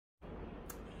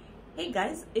Hey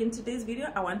guys, in today's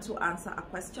video I want to answer a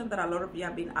question that a lot of you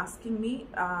have been asking me.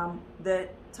 The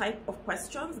type of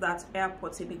questions that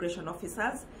airport immigration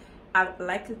officers are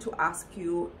likely to ask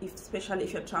you, especially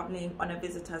if you're traveling on a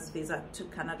visitor's visa to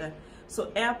Canada.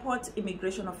 So airport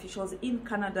immigration officials in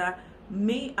Canada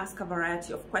may ask a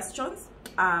variety of questions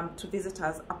to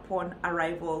visitors upon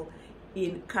arrival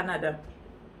in Canada.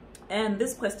 And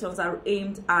these questions are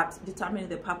aimed at determining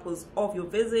the purpose of your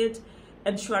visit,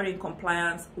 ensuring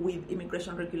compliance with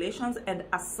immigration regulations, and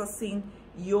assessing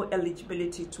your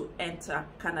eligibility to enter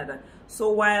Canada.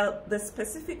 So while the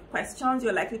specific questions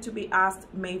you're likely to be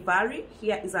asked may vary,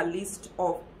 here is a list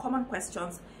of common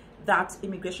questions that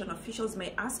immigration officials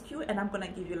may ask you, and I'm going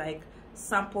to give you like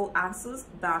sample answers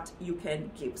that you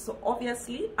can give. So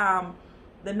obviously,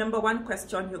 the number one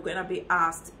question you're going to be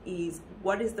asked is,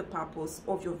 what is the purpose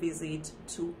of your visit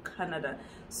to Canada?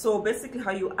 So basically how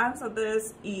you answer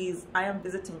this is, I am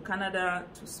visiting Canada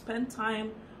to spend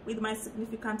time with my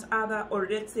significant other. Or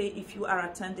let's say if you are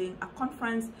attending a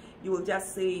conference, you will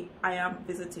just say, I am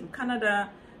visiting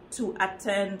Canada to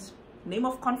attend name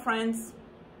of conference.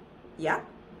 Yeah.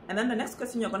 And then the next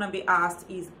question you're going to be asked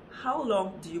is, how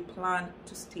long do you plan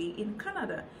to stay in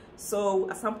Canada? So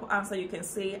a sample answer, you can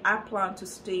say, I plan to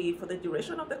stay for the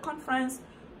duration of the conference,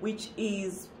 which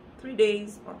is 3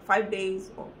 days or 5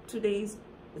 days or 2 days.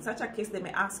 In such a case, they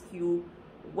may ask you,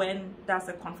 when does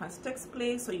the conference takes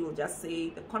place? So you will just say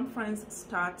the conference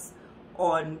starts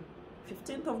on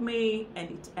 15th of May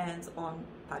and it ends on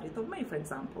 30th of May, for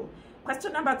example.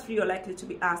 Question number 3 you're likely to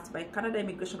be asked by Canada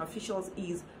immigration officials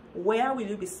is, where will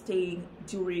you be staying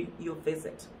during your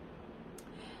visit?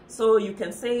 So you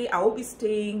can say, I will be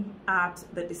staying at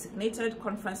the designated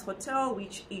conference hotel,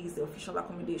 which is the official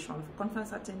accommodation for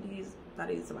conference attendees.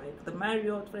 That is like the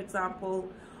Marriott, for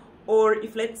example. Or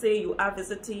if, let's say, you are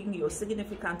visiting your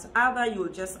significant other, you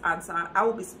will just answer, I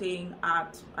will be staying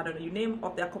at, I don't know, your name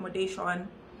of the accommodation.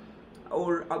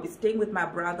 Or I'll be staying with my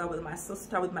brother, with my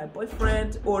sister, with my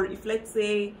boyfriend. Or if, let's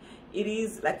say, it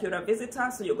is like you're a visitor,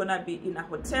 so you're gonna be in a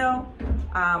hotel.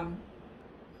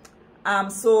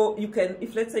 So you can,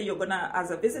 if let's say you're gonna,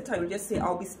 as a visitor, you just say,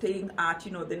 I'll be staying at,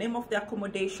 you know, the name of the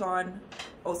accommodation,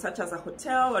 or such as a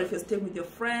hotel. Or if you're staying with your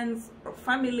friends or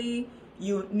family,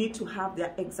 you need to have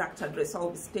their exact address. So I'll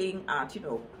be staying at, you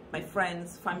know, my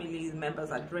friends, family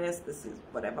members' address. This is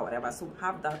whatever. So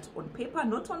have that on paper,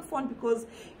 not on phone, because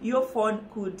your phone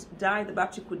could die, the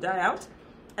battery could die out.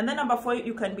 And then number 4,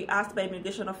 you can be asked by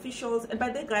immigration officials. And by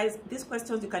the way, guys, these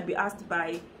questions you can be asked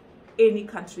by any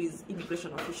country's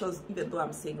immigration officials, even though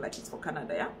I'm saying like it's for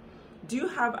Canada. Yeah, do you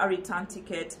have a return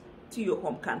ticket to your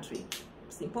home country?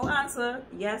 Simple answer,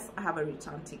 yes, I have a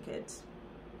return ticket.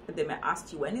 And they may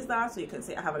ask you, when is that? So you can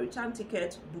say, I have a return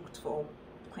ticket booked for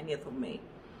 20th of May.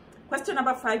 Question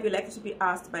number 5, you're likely to be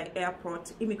asked by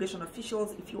airport immigration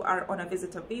officials, if you are on a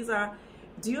visitor visa,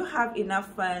 do you have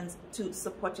enough funds to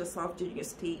support yourself during your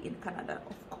stay in Canada?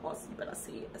 Of course, you better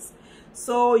say yes.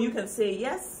 So you can say,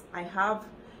 yes, I have.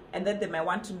 And then they might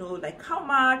want to know like how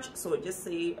much. So just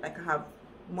say like, I have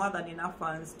more than enough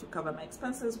funds to cover my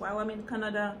expenses while I'm in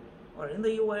Canada or in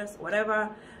the US, whatever.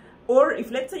 Or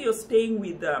if, let's say, you're staying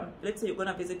with, let's say you're going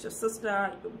to visit your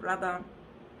sister, your brother,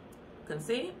 you can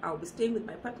say, I'll be staying with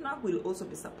my partner who will also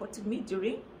be supporting me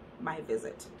during my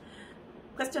visit.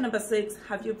 Question number 6,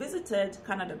 have you visited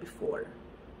Canada before?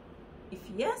 If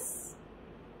yes,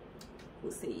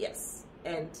 we'll say yes.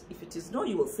 And if it is no,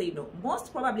 you will say no.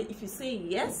 Most probably, if you say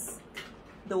yes,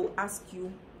 they will ask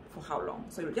you for how long.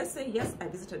 So you'll just say, yes, I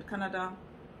visited Canada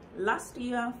last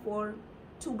year for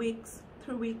 2 weeks,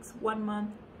 3 weeks, 1 month.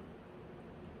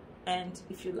 And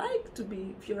if you like to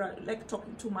be, if you're like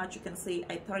talking too much, you can say,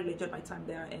 I thoroughly enjoyed my time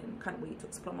there and can't wait to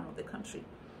explore more of the country.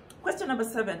 Question number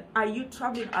 7, are you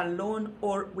traveling alone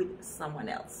or with someone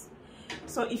else?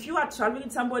 So if you are traveling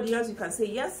with somebody else, you can say,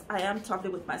 yes, I am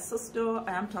traveling with my sister,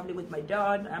 I am traveling with my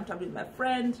dad, I am traveling with my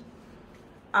friend.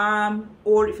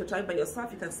 Or if you're traveling by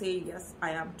yourself, you can say, yes,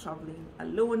 I am traveling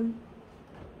alone.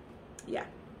 Yeah.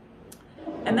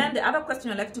 And then the other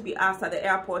question I'd like to be asked at the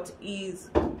airport is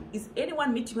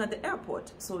anyone meeting you at the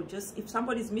airport? So just if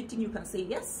somebody is meeting, you can say,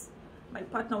 yes, my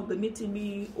partner will be meeting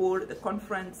me, or the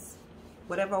conference,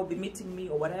 whatever will be meeting me,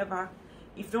 or whatever.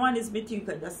 If no one is meeting, you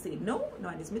can just say, no, no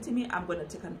one is meeting me. I'm going to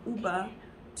take an Uber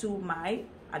to my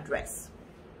address.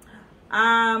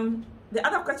 The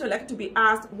other question I'd like to be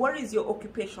asked, what is your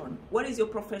occupation? What is your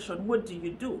profession? What do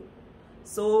you do?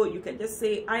 So you can just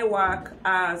say, I work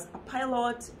as a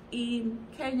pilot in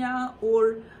Kenya,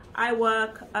 or I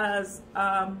work as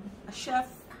a chef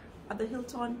at the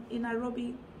Hilton in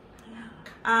Nairobi.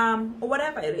 or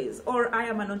whatever it is, or I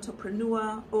am an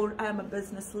entrepreneur, or I am a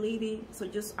business lady. So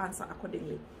just answer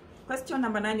accordingly. Question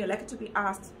number 9, you're likely to be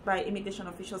asked by immigration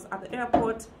officials at the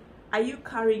airport, are you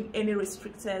carrying any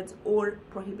restricted or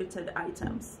prohibited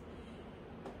items?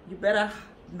 You better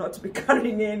not be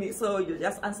carrying any. So you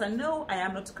just answer, no, I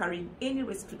am not carrying any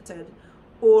restricted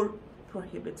or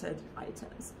prohibited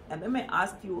items. And then may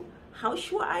ask you, how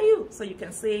sure are you? So you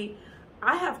can say,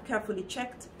 I have carefully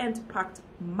checked and packed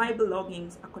my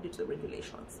belongings according to the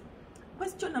regulations.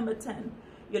 Question number 10,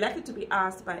 you're likely to be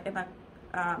asked by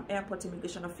airport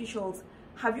immigration officials,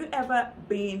 have you ever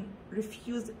been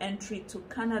refused entry to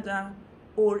Canada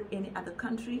or any other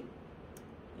country?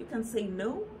 You can say,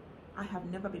 no, I have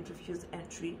never been refused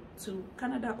entry to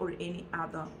Canada or any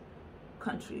other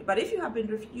country. But if you have been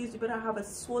refused, you better have a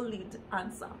solid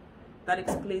answer that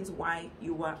explains why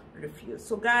you were refused.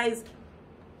 So guys,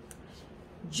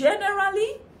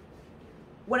 generally,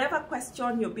 whatever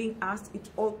question you're being asked, it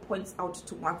all points out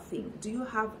to one thing. Do you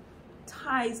have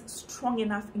ties strong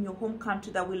enough in your home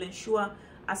country that will ensure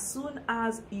as soon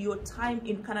as your time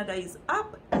in Canada is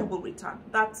up, you will return?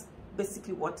 That's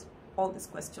basically what all these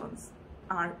questions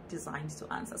are designed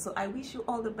to answer. So I wish you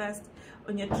all the best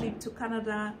on your trip to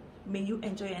Canada. May you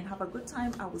enjoy and have a good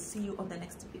time. I will see you on the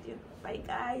next video. Bye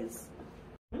guys.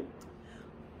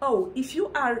 Oh, if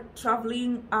you are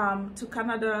traveling to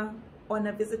Canada on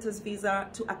a visitor's visa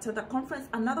to attend a conference,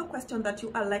 another question that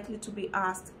you are likely to be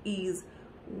asked is,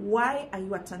 why are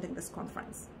you attending this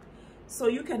conference? So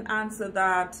you can answer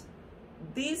that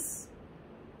this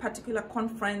particular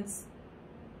conference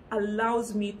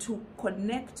allows me to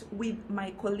connect with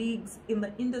my colleagues in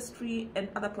the industry and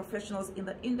other professionals in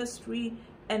the industry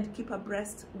and keep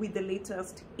abreast with the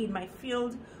latest in my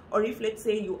field. Or if, let's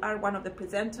say, you are one of the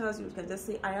presenters, you can just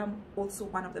say, I am also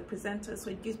one of the presenters. So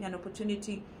it gives me an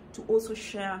opportunity to also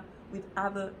share with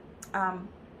other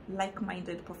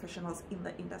like-minded professionals in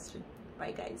the industry.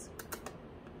 Bye guys,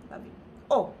 love you.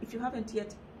 Oh, if you haven't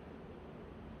yet,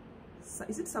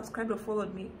 is it subscribed or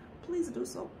followed me, please do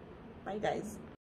so. Bye guys.